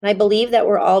And I believe that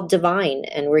we're all divine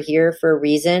and we're here for a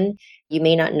reason. You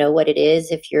may not know what it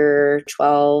is if you're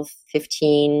 12,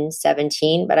 15,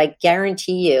 17, but I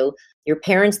guarantee you, your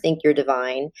parents think you're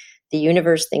divine. The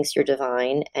universe thinks you're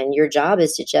divine. And your job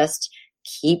is to just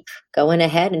keep going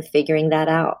ahead and figuring that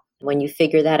out. When you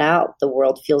figure that out, the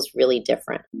world feels really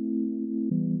different.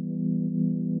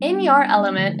 In Your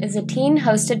Element is a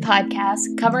teen-hosted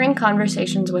podcast covering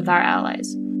conversations with our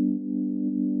allies.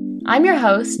 I'm your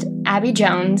host, Abby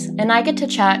Jones, and I get to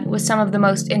chat with some of the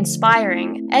most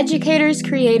inspiring educators,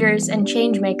 creators, and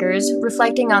changemakers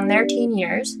reflecting on their teen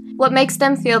years, what makes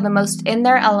them feel the most in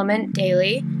their element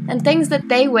daily, and things that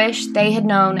they wish they had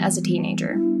known as a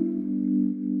teenager.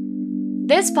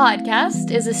 This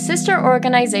podcast is a sister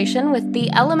organization with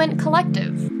The Element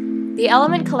Collective. The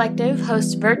Element Collective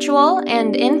hosts virtual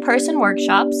and in-person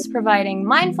workshops providing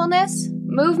mindfulness,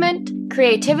 movement,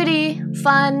 creativity,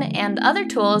 fun, and other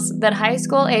tools that high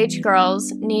school-age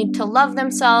girls need to love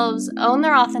themselves, own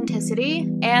their authenticity,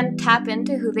 and tap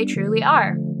into who they truly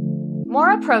are.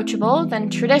 More approachable than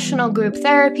traditional group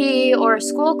therapy or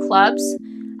school clubs,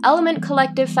 Element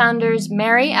Collective founders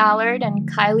Mary Allard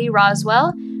and Kylie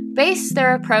Roswell base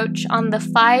their approach on the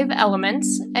 5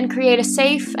 elements and create a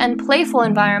safe and playful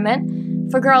environment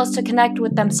for girls to connect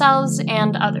with themselves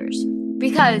and others.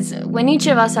 Because when each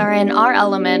of us are in our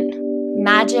element,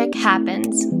 magic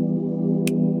happens.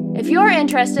 If you're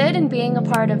interested in being a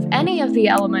part of any of the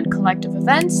Element Collective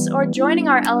events or joining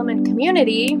our Element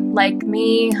community, like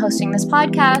me hosting this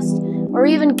podcast, or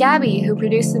even Gabby who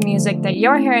produced the music that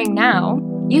you're hearing now,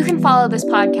 you can follow this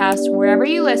podcast wherever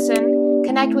you listen.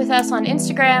 Connect with us on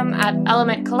Instagram at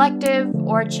Element Collective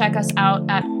or check us out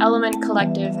at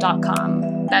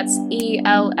elementcollective.com. That's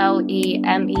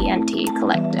ELLEMENT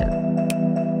Collective.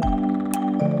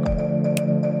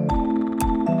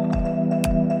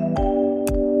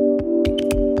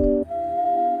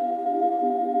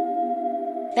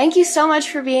 Thank you so much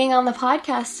for being on the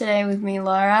podcast today with me,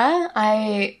 Laura.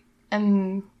 I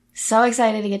am so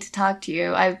excited to get to talk to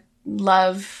you. I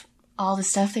love all the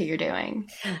stuff that you're doing.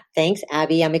 Thanks,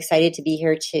 Abby. I'm excited to be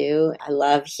here too. I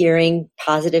love hearing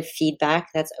positive feedback.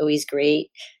 That's always great,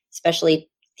 especially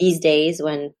these days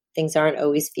when things aren't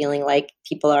always feeling like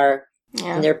people are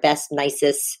in their best,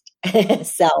 nicest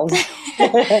selves.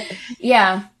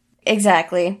 Yeah,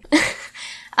 exactly.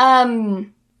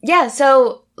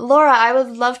 So Laura, I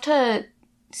would love to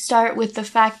start with the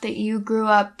fact that you grew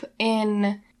up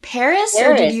in Paris,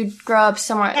 or did you grow up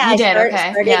somewhere? Yeah, you did, I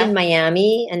okay. started in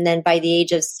Miami, and then by the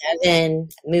age of 7,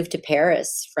 moved to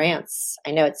Paris, France.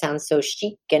 I know it sounds so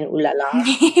chic and ooh la la.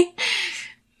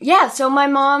 Yeah, so my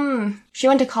mom, she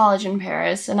went to college in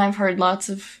Paris, and I've heard lots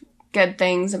of good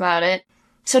things about it.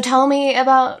 So tell me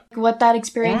about what that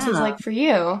experience was like for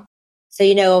you.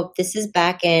 So, this is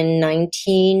back in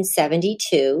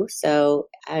 1972. So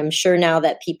I'm sure now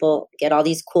that people get all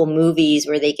these cool movies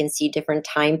where they can see different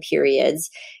time periods.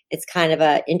 It's kind of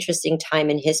an interesting time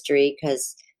in history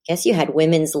because I guess you had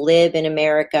women's lib in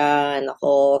America and the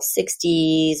whole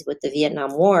 60s with the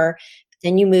Vietnam War. But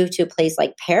then you move to a place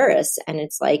like Paris and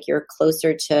it's like you're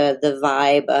closer to the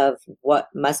vibe of what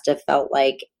must have felt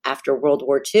like after World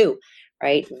War II.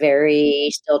 Right?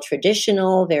 Very still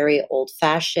traditional, very old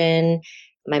fashioned.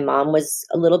 My mom was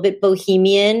a little bit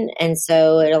bohemian. And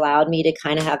so it allowed me to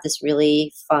kind of have this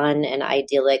really fun and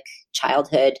idyllic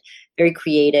childhood, very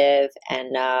creative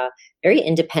and very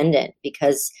independent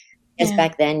because I guess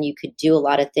back then you could do a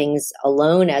lot of things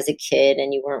alone as a kid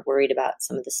and you weren't worried about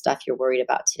some of the stuff you're worried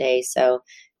about today. So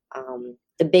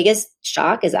the biggest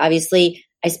shock is obviously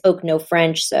I spoke no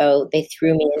French. So they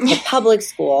threw me into public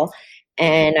school.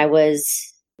 And I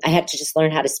had to just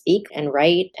learn how to speak and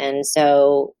write. And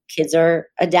so kids are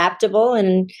adaptable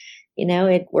and,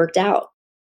 it worked out.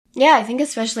 Yeah, I think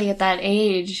especially at that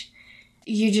age,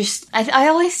 I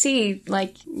always see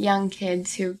like young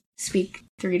kids who speak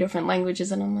 3 different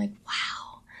languages and I'm like, wow.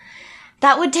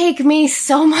 That would take me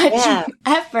so much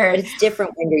effort. But it's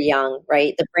different when you're young,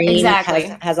 right? The brain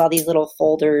has all these little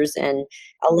folders and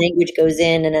a language goes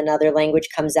in and another language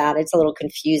comes out. It's a little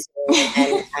confusing.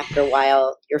 And after a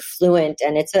while, you're fluent.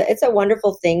 And it's a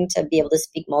wonderful thing to be able to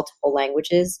speak multiple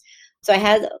languages. So I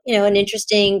had, an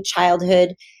interesting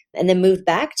childhood and then moved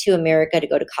back to America to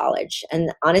go to college.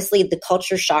 And honestly, the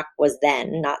culture shock was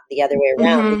then, not the other way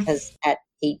around, because at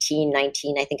 18,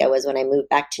 19, I think I was when I moved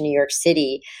back to New York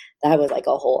City, that was like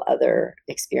a whole other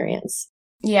experience.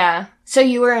 Yeah. So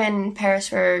you were in Paris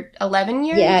for 11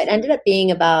 years? Yeah, it ended up being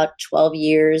about 12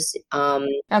 years.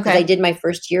 Okay. I did my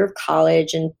first year of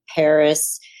college in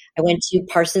Paris. I went to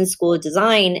Parsons School of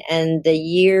Design, and the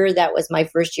year that was my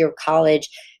first year of college,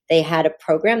 they had a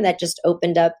program that just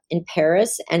opened up in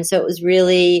Paris. And so it was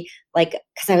really like,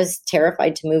 because I was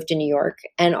terrified to move to New York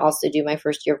and also do my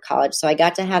first year of college. So I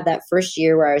got to have that first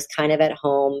year where I was kind of at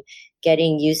home,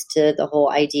 getting used to the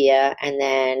whole idea. And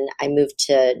then I moved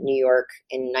to New York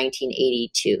in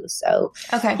 1982. So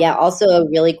Okay. yeah, also a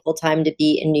really cool time to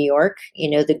be in New York,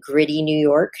 the gritty New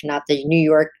York, not the New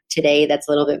York today that's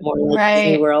a little bit more like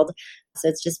Disney World. So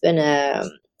it's just been a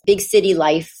big city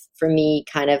life for me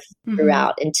kind of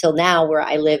throughout until now, where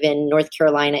I live in North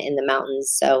Carolina in the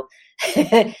mountains. So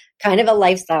kind of a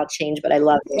lifestyle change, but I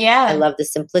love it. Yeah. I love the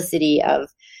simplicity of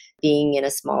being in a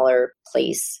smaller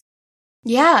place.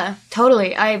 Yeah,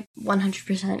 totally. I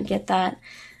 100% get that.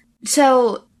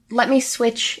 So let me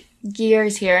switch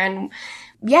gears here. And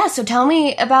so tell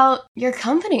me about your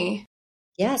company.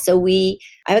 Yeah, so I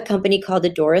have a company called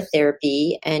Adora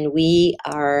Therapy, and we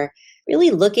are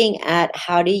really looking at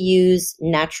how to use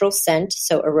natural scent,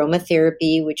 so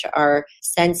aromatherapy, which are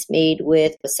scents made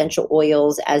with essential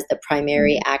oils as the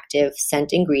primary active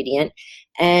scent ingredient.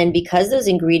 And because those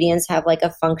ingredients have like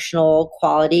a functional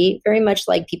quality, very much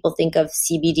like people think of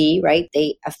CBD, right?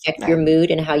 They affect your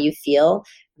mood and how you feel.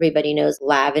 Everybody knows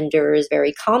lavender is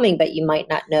very calming, but you might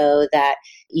not know that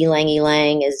ylang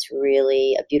ylang is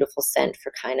really a beautiful scent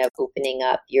for kind of opening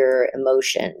up your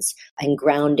emotions and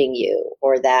grounding you,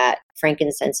 or that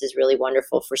frankincense is really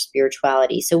wonderful for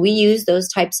spirituality. So we use those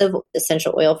types of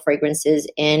essential oil fragrances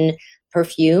in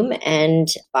perfume and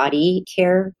body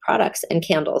care products and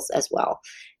candles as well.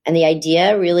 And the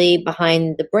idea really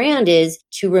behind the brand is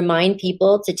to remind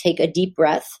people to take a deep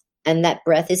breath. And that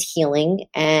breath is healing.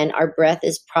 And our breath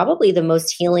is probably the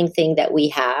most healing thing that we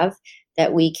have,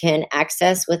 that we can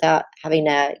access without having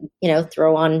to,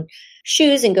 throw on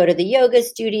shoes and go to the yoga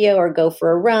studio or go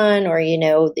for a run, or,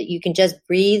 that you can just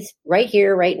breathe right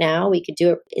here, right now. We could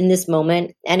do it in this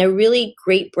moment. And a really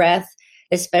great breath,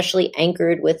 especially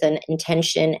anchored with an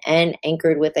intention and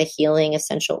anchored with a healing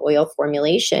essential oil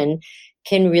formulation,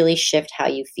 can really shift how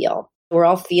you feel. We're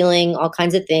all feeling all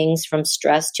kinds of things, from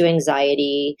stress to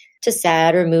anxiety to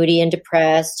sad or moody and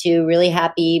depressed to really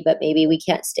happy, but maybe we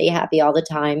can't stay happy all the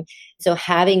time. So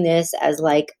having this as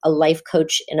like a life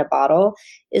coach in a bottle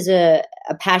is a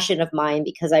passion of mine,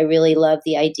 because I really love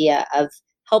the idea of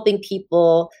helping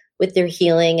people with their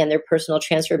healing and their personal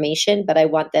transformation, but I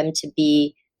want them to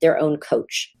be their own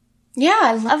coach. Yeah,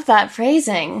 I love that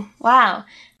phrasing. Wow.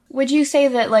 Would you say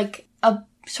that like a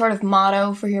sort of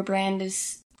motto for your brand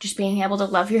is just being able to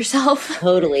love yourself?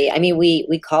 Totally. I mean,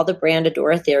 we call the brand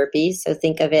Adora Therapy. So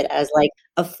think of it as like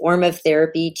a form of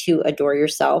therapy to adore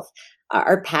yourself.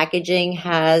 Our packaging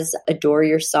has adore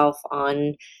yourself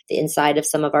on the inside of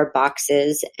some of our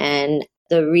boxes. And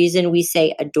the reason we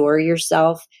say adore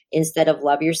yourself instead of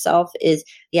love yourself is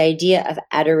the idea of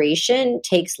adoration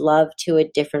takes love to a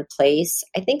different place.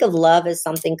 I think of love as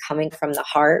something coming from the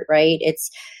heart, right? It's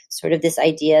sort of this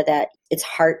idea that it's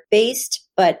heart-based,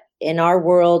 but in our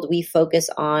world, we focus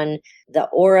on the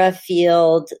aura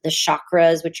field, the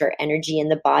chakras, which are energy in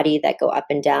the body that go up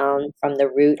and down from the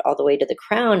root all the way to the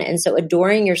crown. And so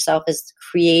adoring yourself is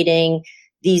creating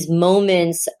these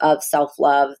moments of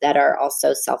self-love that are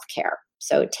also self-care.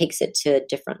 So it takes it to a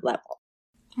different level.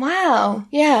 Wow.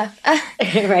 Yeah.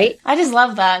 Right? I just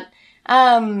love that.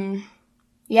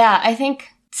 I think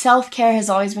self-care has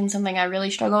always been something I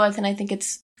really struggle with, and I think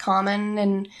it's common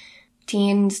in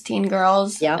teen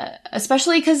girls. Yeah.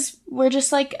 Especially because we're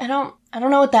just like, I don't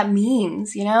know what that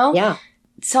means, Yeah.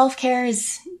 Self-care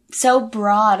is so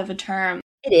broad of a term.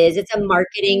 It is. It's a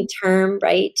marketing term,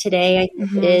 right? Today, I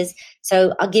think it is.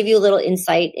 So I'll give you a little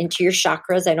insight into your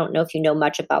chakras. I don't know if you know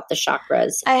much about the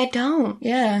chakras. I don't.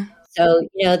 Yeah. So,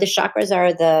 the chakras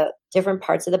are the different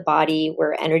parts of the body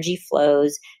where energy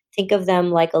flows. Think of them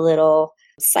like a little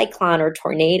cyclone or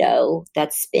tornado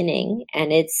that's spinning,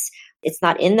 and it's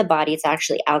not in the body, it's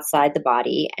actually outside the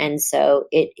body. And so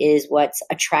it is what's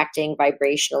attracting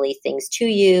vibrationally things to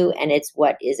you, and it's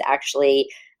what is actually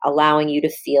allowing you to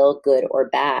feel good or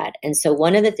bad. And so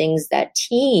one of the things that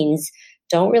teens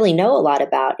don't really know a lot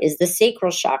about is the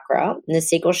sacral chakra. And the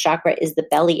sacral chakra is the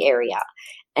belly area,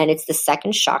 and it's the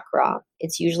second chakra.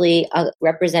 It's usually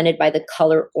represented by the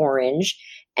color orange.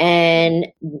 And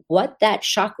what that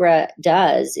chakra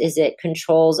does is it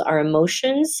controls our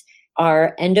emotions,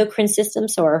 our endocrine system,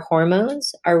 so our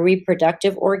hormones, our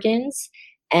reproductive organs,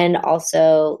 and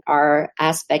also our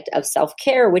aspect of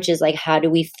self-care, which is like, how do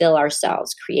we fill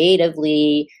ourselves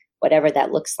creatively, whatever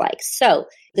that looks like. So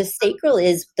the sacral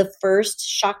is the first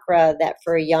chakra that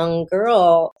for a young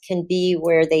girl can be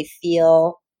where they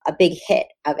feel a big hit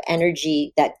of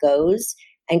energy that goes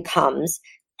and comes.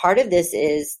 part of this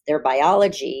is their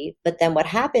biology. But then what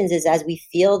happens is as we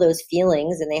feel those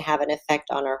feelings and they have an effect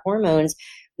on our hormones,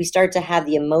 we start to have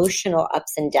the emotional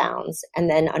ups and downs. And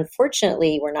then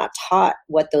unfortunately, we're not taught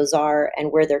what those are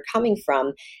and where they're coming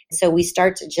from. So we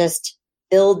start to just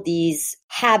build these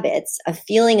habits of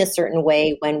feeling a certain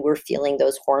way when we're feeling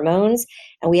those hormones,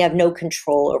 and we have no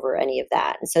control over any of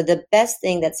that. And so the best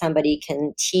thing that somebody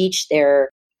can teach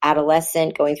their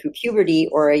adolescent going through puberty,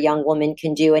 or a young woman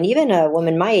can do, and even a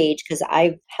woman my age, because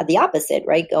I've had the opposite,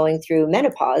 right, going through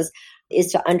menopause,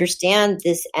 is to understand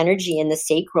this energy in the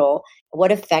sacral,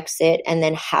 what affects it, and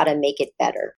then how to make it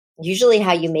better. Usually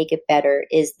how you make it better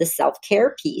is the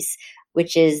self-care piece,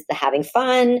 which is the having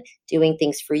fun, doing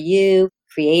things for you,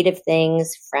 creative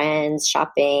things, friends,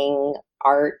 shopping,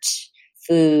 art,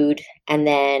 food, and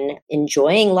then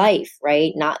enjoying life,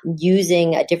 right? Not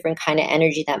using a different kind of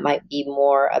energy that might be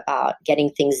more about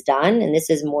getting things done. And this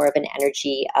is more of an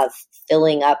energy of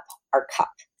filling up our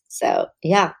cup. So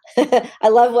yeah, I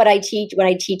love what I teach when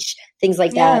I teach things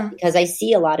like that, because I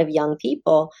see a lot of young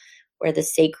people where the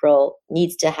sacral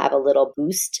needs to have a little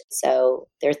boost. So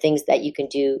there are things that you can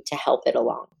do to help it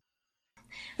along.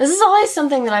 This is always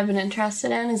something that I've been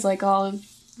interested in, is like all of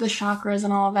the chakras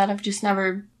and all of that. I've just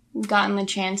never gotten the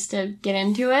chance to get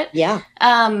into it. Yeah.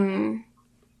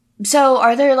 So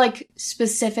are there like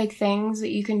specific things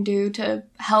that you can do to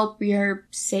help your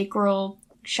sacral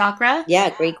chakra? Yeah,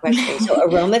 great question. So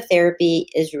aromatherapy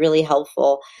is really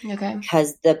helpful, okay,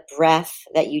 because the breath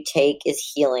that you take is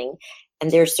healing. And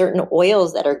there are certain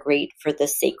oils that are great for the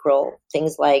sacral,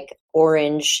 things like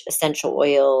orange essential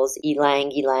oils,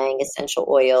 ylang ylang essential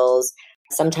oils.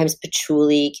 Sometimes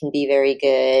patchouli can be very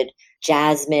good.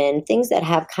 Jasmine, things that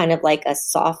have kind of like a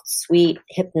soft, sweet,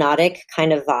 hypnotic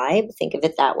kind of vibe. Think of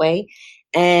it that way.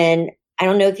 And I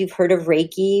don't know if you've heard of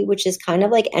Reiki, which is kind of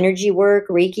like energy work.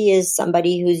 Reiki is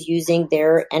somebody who's using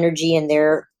their energy and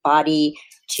their body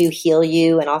to heal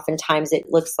you. And oftentimes it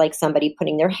looks like somebody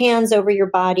putting their hands over your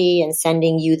body and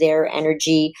sending you their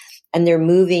energy, and they're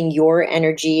moving your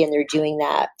energy, and they're doing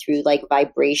that through like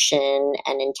vibration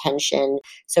and intention.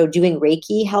 So doing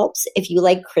Reiki helps. If you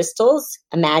like crystals,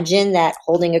 imagine that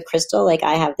holding a crystal, like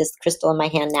I have this crystal in my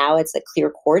hand now, it's a clear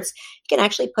quartz. You can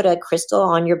actually put a crystal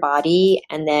on your body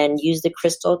and then use the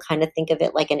crystal, kind of think of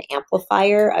it like an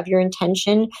amplifier of your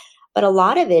intention. But a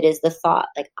lot of it is the thought,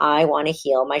 like, I want to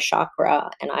heal my chakra,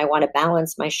 and I want to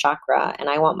balance my chakra, and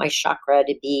I want my chakra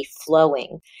to be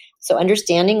flowing. So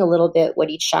understanding a little bit what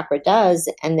each chakra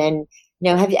does. And then,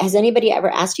 has anybody ever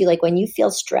asked you, like, when you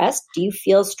feel stressed, do you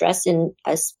feel stress in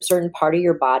a certain part of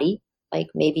your body? Like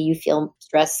maybe you feel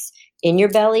stress in your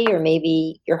belly, or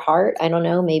maybe your heart. I don't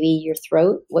know, maybe your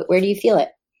throat. Where do you feel it?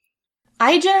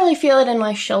 I generally feel it in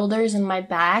my shoulders and my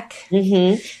back.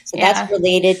 Mm-hmm. So that's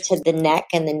related to the neck,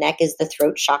 and the neck is the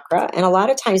throat chakra. And a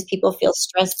lot of times people feel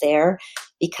stress there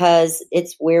because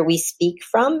it's where we speak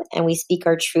from, and we speak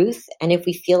our truth. And if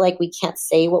we feel like we can't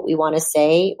say what we want to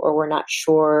say, or we're not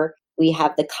sure we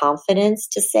have the confidence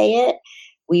to say it,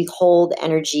 we hold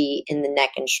energy in the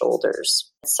neck and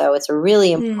shoulders. So it's a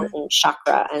really important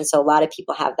chakra. And so a lot of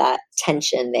people have that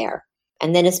tension there.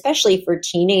 And then especially for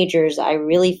teenagers, I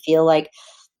really feel like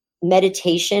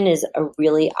meditation is a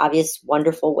really obvious,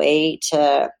 wonderful way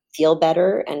to feel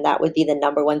better. And that would be the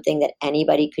number one thing that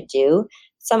anybody could do.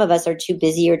 Some of us are too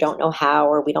busy or don't know how,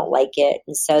 or we don't like it.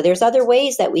 And so there's other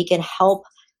ways that we can help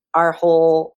our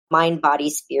whole mind, body,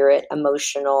 spirit,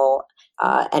 emotional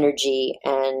energy.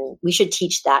 And we should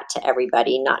teach that to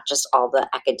everybody, not just all the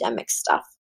academic stuff.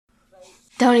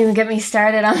 Don't even get me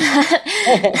started on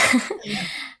that.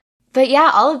 But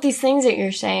yeah, all of these things that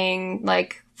you're saying,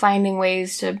 like finding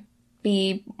ways to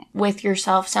be with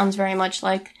yourself, sounds very much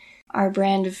like our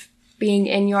brand of being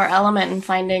in your element and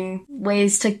finding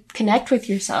ways to connect with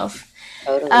yourself.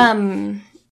 Totally. I'm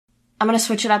going to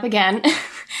switch it up again.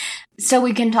 So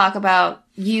we can talk about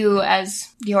you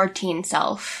as your teen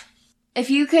self. If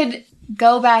you could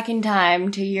go back in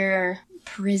time to your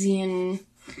Parisian,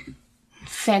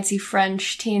 fancy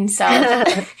French teen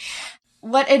self,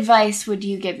 what advice would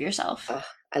you give yourself? Oh,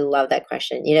 I love that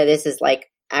question. This is like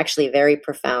actually very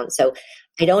profound. So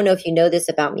I don't know if you know this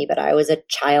about me, but I was a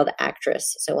child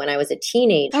actress. So when I was a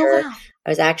teenager, I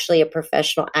was actually a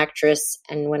professional actress.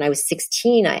 And when I was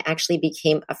 16, I actually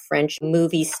became a French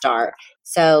movie star.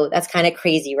 So that's kind of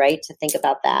crazy, right? To think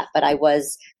about that. But I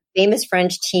was a famous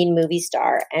French teen movie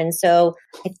star. And so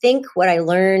I think what I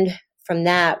learned from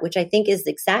that, which I think is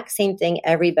the exact same thing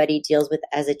everybody deals with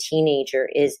as a teenager,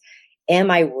 is,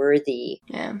 am I worthy?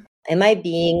 Yeah. Am I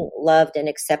being loved and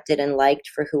accepted and liked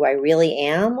for who I really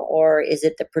am? Or is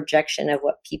it the projection of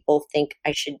what people think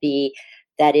I should be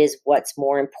that is what's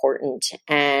more important.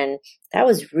 And that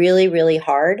was really, really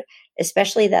hard,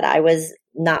 especially that I was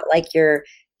not like your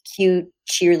cute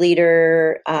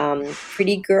cheerleader,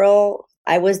 pretty girl.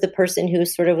 I was the person who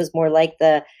sort of was more like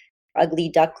the ugly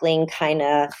duckling kind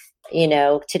of,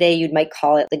 today you might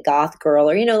call it the goth girl,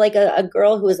 or, like a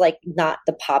girl who was like not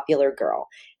the popular girl.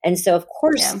 And so, of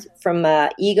course, from a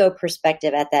ego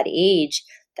perspective at that age,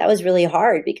 that was really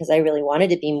hard because I really wanted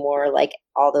to be more like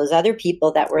all those other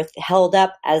people that were held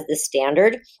up as the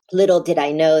standard. Little did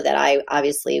I know that I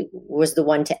obviously was the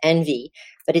one to envy,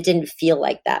 but it didn't feel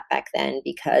like that back then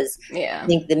because I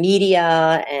think the media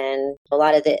and a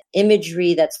lot of the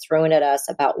imagery that's thrown at us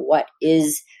about what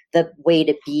is the way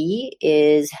to be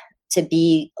is to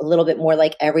be a little bit more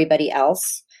like everybody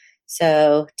else.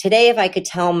 So today, if I could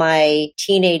tell my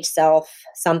teenage self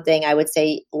something, I would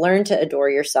say, learn to adore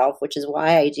yourself, which is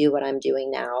why I do what I'm doing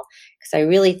now. Because I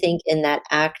really think in that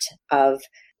act of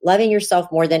loving yourself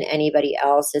more than anybody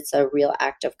else, it's a real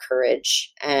act of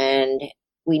courage. And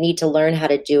we need to learn how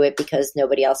to do it because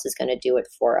nobody else is going to do it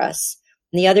for us.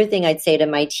 And the other thing I'd say to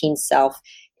my teen self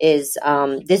is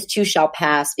this too shall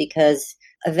pass, because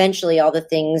eventually all the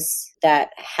things that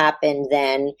happened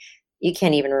then, you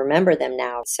can't even remember them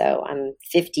now. So I'm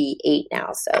 58 now.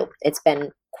 So it's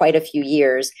been quite a few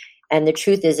years. And the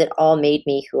truth is, it all made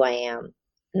me who I am.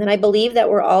 And then I believe that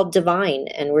we're all divine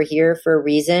and we're here for a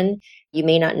reason. You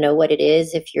may not know what it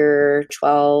is if you're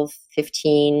 12,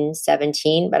 15,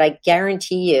 17, but I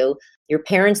guarantee you, your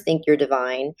parents think you're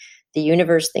divine. The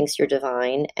universe thinks you're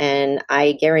divine. And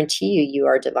I guarantee you, you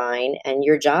are divine. And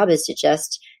your job is to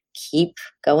just keep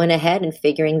going ahead and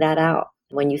figuring that out.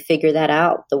 When you figure that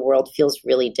out, the world feels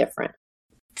really different.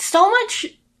 So much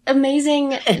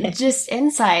amazing just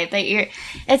insight that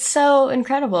it's so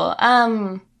incredible.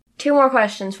 2 more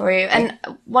questions for you. And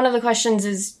one of the questions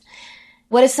is,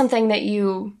 what is something that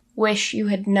you wish you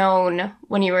had known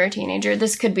when you were a teenager?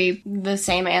 This could be the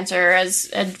same answer as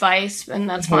advice, and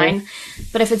that's fine.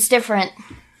 But if it's different.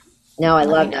 No, I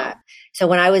love that. So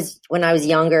when I was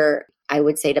younger, I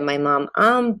would say to my mom,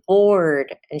 I'm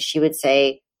bored. And she would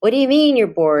say, what do you mean you're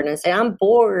bored? And I'd say, I'm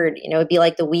bored. It'd be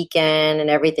like the weekend and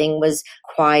everything was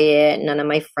quiet. None of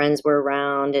my friends were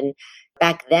around. And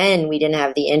back then we didn't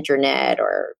have the internet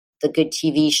or the good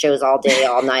TV shows all day,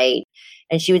 all night.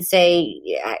 And she would say,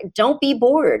 don't be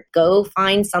bored. Go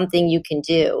find something you can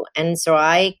do. And so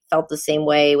I felt the same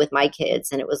way with my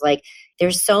kids. And it was like,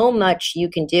 there's so much you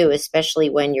can do,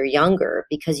 especially when you're younger,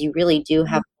 because you really do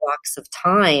have blocks of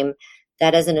time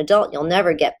that as an adult, you'll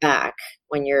never get back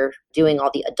when you're doing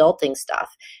all the adulting stuff.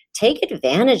 Take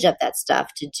advantage of that stuff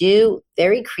to do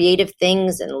very creative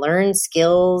things and learn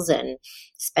skills and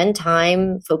spend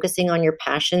time focusing on your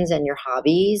passions and your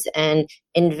hobbies and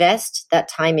invest that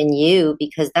time in you,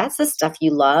 because that's the stuff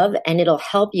you love and it'll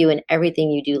help you in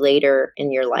everything you do later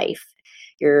in your life.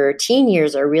 Your teen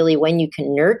years are really when you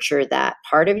can nurture that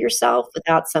part of yourself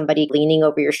without somebody leaning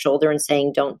over your shoulder and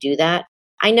saying, don't do that.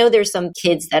 I know there's some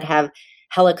kids that have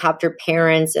helicopter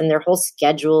parents and their whole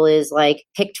schedule is like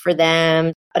picked for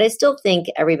them. But I still think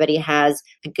everybody has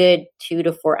a good 2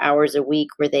 to 4 hours a week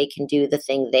where they can do the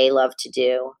thing they love to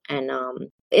do. And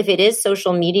if it is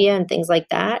social media and things like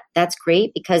that, that's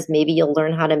great because maybe you'll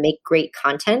learn how to make great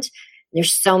content.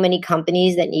 There's so many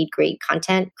companies that need great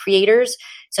content creators.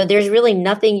 So there's really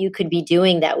nothing you could be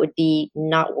doing that would be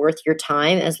not worth your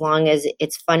time as long as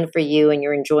it's fun for you and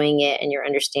you're enjoying it and you're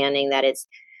understanding that it's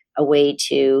a way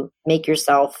to make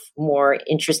yourself more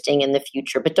interesting in the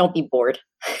future. But don't be bored.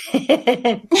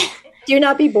 Do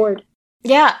not be bored.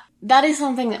 Yeah, that is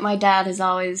something that my dad has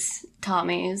always taught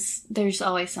me, is there's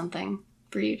always something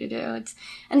for you to do.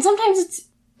 And sometimes it's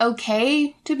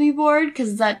okay to be bored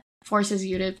because that forces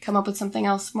you to come up with something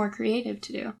else more creative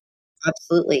to do.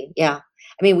 Absolutely. Yeah.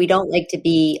 I mean, we don't like to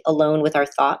be alone with our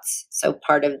thoughts. So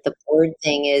part of the bored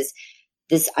thing is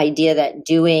this idea that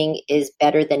doing is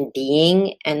better than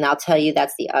being. And I'll tell you,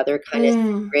 that's the other kind of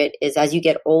secret is as you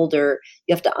get older,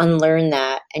 you have to unlearn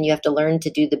that and you have to learn to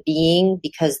do the being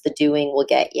because the doing will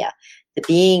get you. The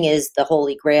being is the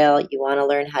holy grail. You want to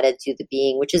learn how to do the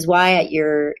being, which is why at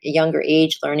your younger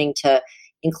age, learning to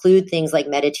include things like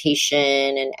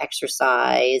meditation and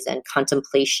exercise and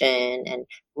contemplation and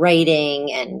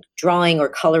writing and drawing or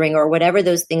coloring or whatever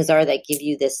those things are that give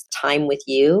you this time with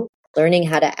you. Learning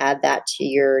how to add that to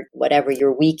your, whatever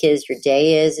your week is, your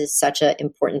day is such an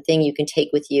important thing you can take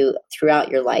with you throughout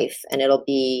your life. And it'll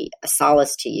be a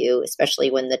solace to you, especially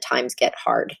when the times get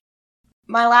hard.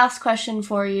 My last question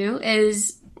for you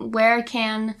is, where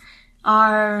can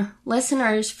our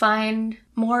listeners find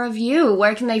more of you?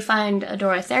 Where can they find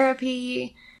Adora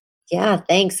Therapy? Yeah,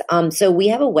 thanks. So we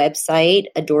have a website,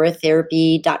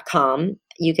 adoratherapy.com,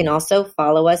 You can also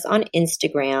follow us on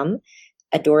Instagram,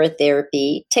 Adora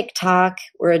Therapy, TikTok,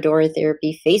 we're Adora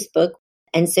Therapy, Facebook.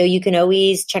 And so you can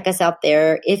always check us out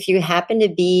there. If you happen to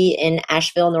be in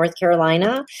Asheville, North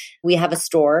Carolina, we have a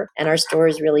store, and our store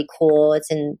is really cool.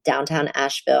 It's in downtown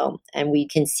Asheville, and we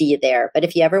can see you there. But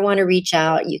if you ever want to reach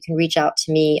out, you can reach out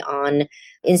to me on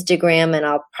Instagram, and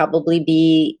I'll probably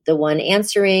be the one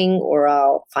answering, or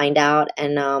I'll find out.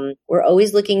 And we're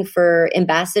always looking for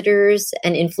ambassadors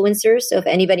and influencers. So if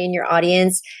anybody in your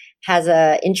audience has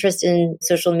an interest in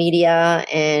social media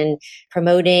and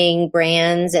promoting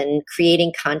brands and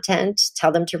creating content,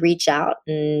 tell them to reach out,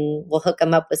 and we'll hook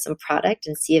them up with some product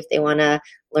and see if they want to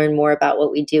learn more about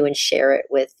what we do and share it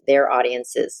with their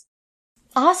audiences.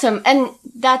 Awesome. And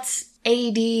that's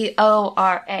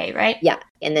ADORA, right? Yeah.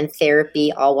 And then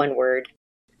therapy, all one word.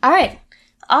 All right.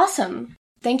 Awesome.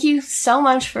 Thank you so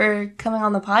much for coming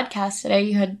on the podcast today.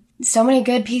 You had so many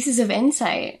good pieces of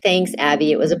insight. Thanks,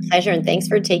 Abby. It was a pleasure. And thanks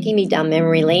for taking me down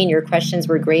memory lane. Your questions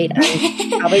were great.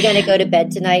 I'm probably going to go to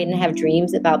bed tonight and have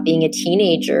dreams about being a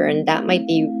teenager. And that might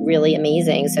be really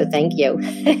amazing. So thank you.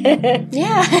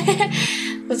 Yeah,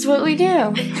 that's what we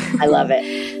do. I love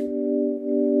it.